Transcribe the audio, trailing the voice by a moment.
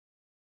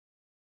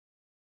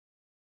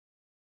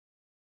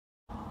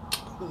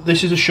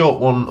this is a short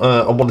one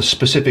on one of the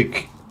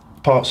specific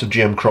parts of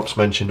GM crops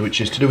mentioned,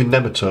 which is to do with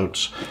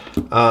nematodes.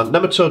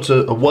 Nematodes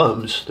are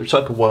worms. They're a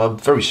type of worm,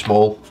 very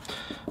small,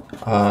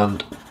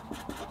 and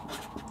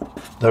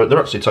they're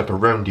actually a type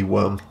of roundy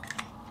worm.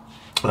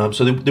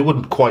 So they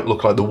wouldn't quite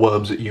look like the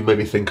worms that you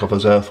maybe think of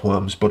as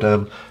earthworms, but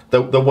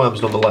they're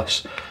worms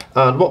nonetheless.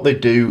 And what they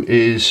do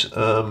is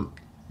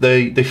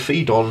they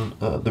feed on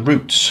the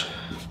roots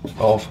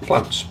of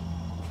plants.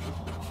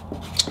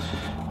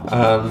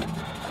 And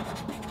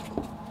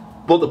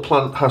what the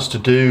plant has to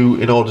do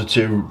in order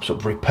to sort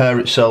of repair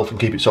itself and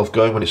keep itself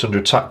going when it's under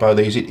attack by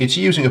these, it's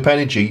using up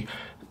energy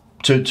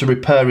to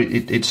repair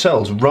its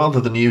cells,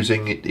 rather than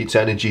using its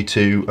energy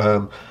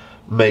to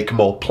make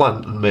more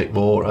plant and make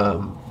more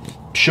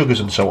sugars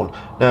and so on.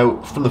 Now,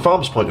 from the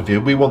farmer's point of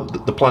view, we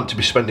want the plant to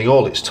be spending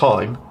all its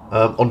time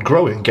on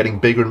growing, getting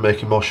bigger and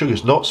making more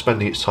sugars, not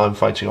spending its time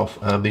fighting off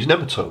these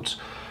nematodes.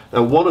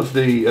 Now, one of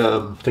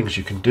the things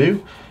you can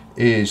do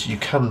is you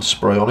can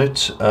spray on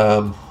it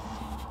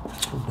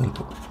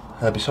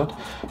herbicide.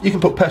 You can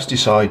put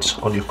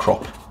pesticides on your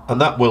crop, and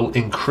that will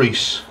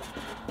increase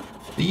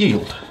the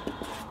yield.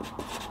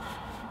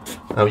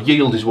 Now,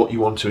 yield is what you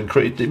want to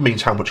increase. It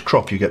means how much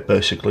crop you get,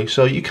 basically.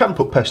 So you can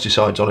put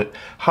pesticides on it.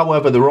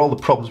 However, there are all the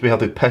problems we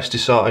have with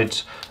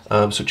pesticides,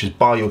 such as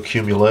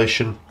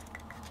bioaccumulation,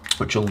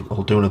 which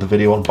I'll do another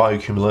video on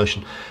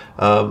bioaccumulation,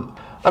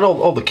 and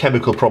all the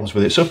chemical problems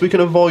with it. So if we can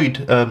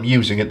avoid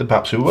using it, then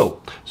perhaps we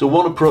will. So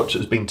one approach that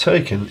has been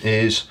taken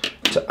is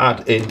to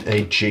add in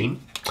a gene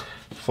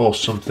for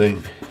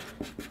something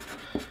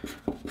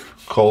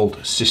called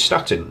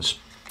cystatins.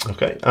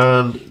 Okay,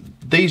 and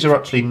these are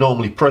actually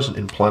normally present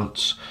in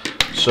plants.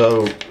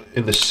 So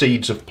in the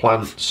seeds of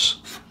plants,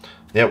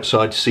 the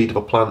outside seed of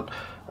a plant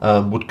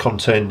would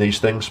contain these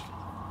things.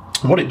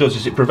 And what it does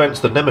is it prevents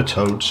the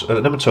nematodes. The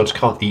nematodes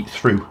can't eat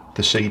through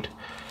the seed.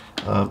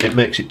 It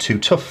makes it too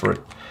tough for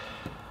it.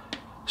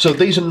 So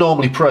these are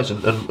normally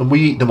present, and we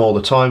eat them all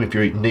the time if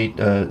you're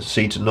eating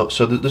seeds and nuts,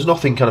 so there's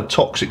nothing kind of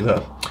toxic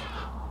there.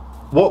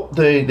 What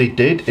they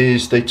did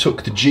is they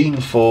took the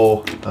gene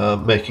for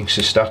making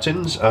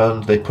cystatins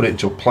and they put it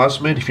into a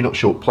plasmid. If you're not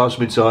sure what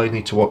plasmids are, you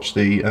need to watch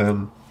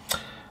the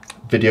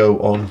video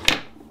on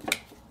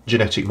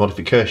genetic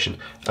modification.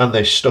 And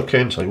they stuck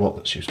in, tell you what,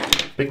 let's use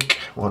pink,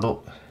 why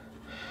not?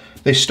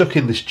 They stuck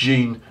in this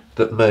gene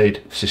that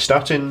made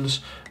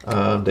cystatins,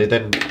 and they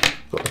then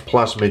got the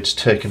plasmids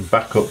taken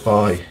back up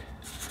by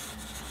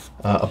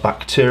a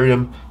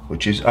bacterium,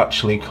 which is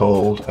actually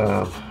called,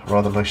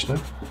 rather nice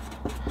name,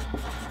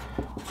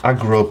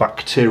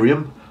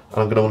 agrobacterium. And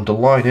I'm going to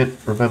underline it.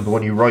 Remember,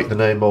 when you write the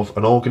name of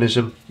an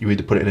organism, you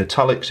either put it in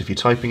italics if you're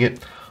typing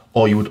it,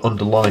 or you would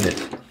underline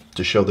it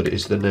to show that it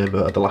is the name,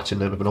 the Latin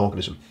name of an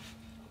organism.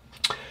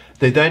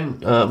 They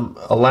then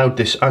allowed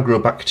this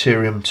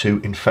agrobacterium to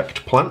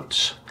infect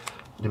plants.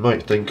 You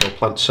might think, or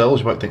plant cells,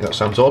 you might think that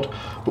sounds odd,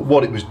 but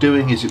what it was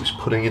doing is it was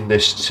putting in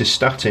this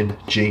cystatin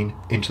gene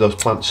into those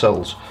plant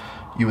cells.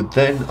 You would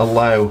then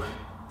allow,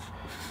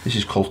 this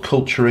is called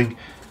culturing,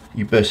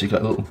 you basically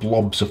get little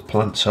blobs of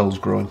plant cells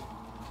growing.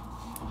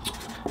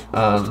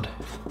 And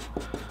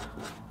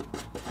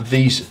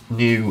these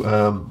new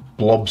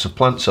blobs of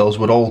plant cells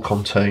would all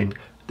contain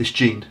this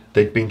gene.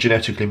 They'd been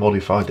genetically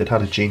modified, they'd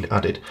had a gene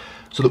added.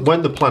 So that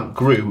when the plant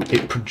grew,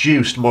 it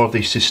produced more of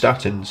these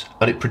cystatins,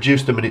 and it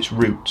produced them in its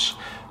roots.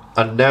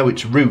 And now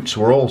its roots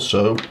were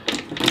also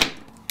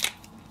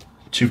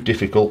too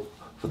difficult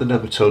for the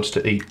nematodes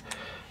to eat.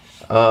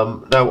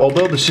 Now,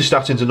 although the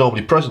cystatins are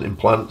normally present in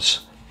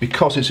plants,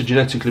 because it's a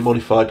genetically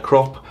modified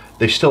crop,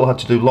 they still had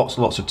to do lots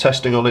and lots of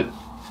testing on it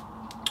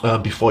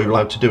before you're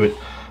allowed to do it.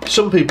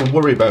 Some people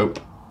worry about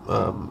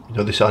you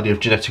know, this idea of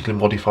genetically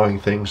modifying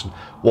things and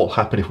what will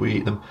happen if we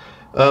eat them.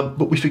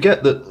 But we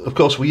forget that, of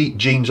course, we eat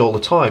genes all the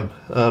time.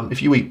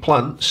 If you eat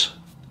plants,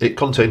 it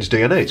contains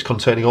DNA. It's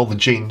containing all the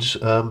genes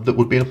that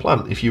would be in a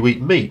plant. If you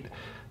eat meat,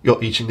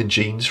 you're eating the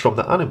genes from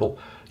the animal.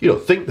 You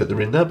don't think that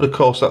they're in there, but of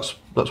course that's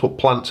what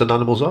plants and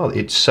animals are.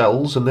 It's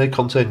cells and they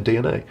contain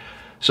DNA.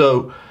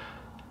 So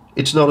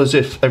it's not as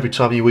if every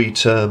time you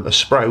eat a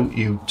sprout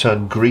you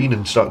turn green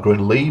and start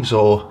growing leaves,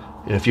 or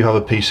you know, if you have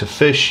a piece of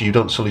fish you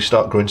don't suddenly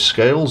start growing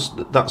scales.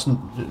 That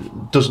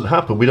doesn't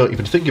happen. We don't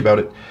even think about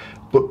it.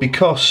 But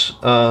because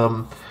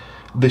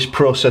this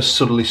process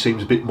suddenly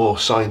seems a bit more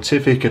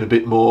scientific and a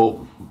bit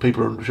more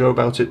people are unsure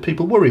about it,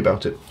 people worry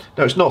about it.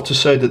 Now, it's not to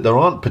say that there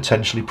aren't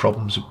potentially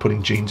problems of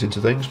putting genes into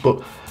things,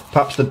 but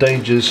perhaps the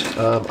dangers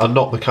are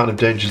not the kind of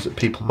dangers that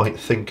people might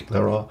think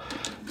there are.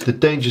 The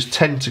dangers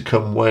tend to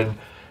come when,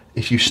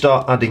 if you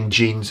start adding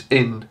genes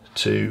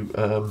into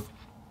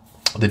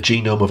the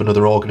genome of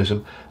another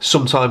organism,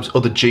 sometimes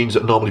other genes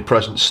that are normally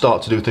present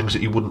start to do things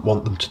that you wouldn't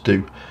want them to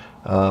do.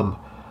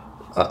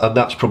 And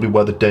that's probably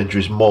where the danger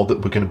is more,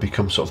 that we're going to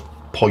become sort of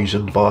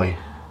poisoned by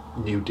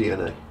new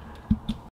DNA.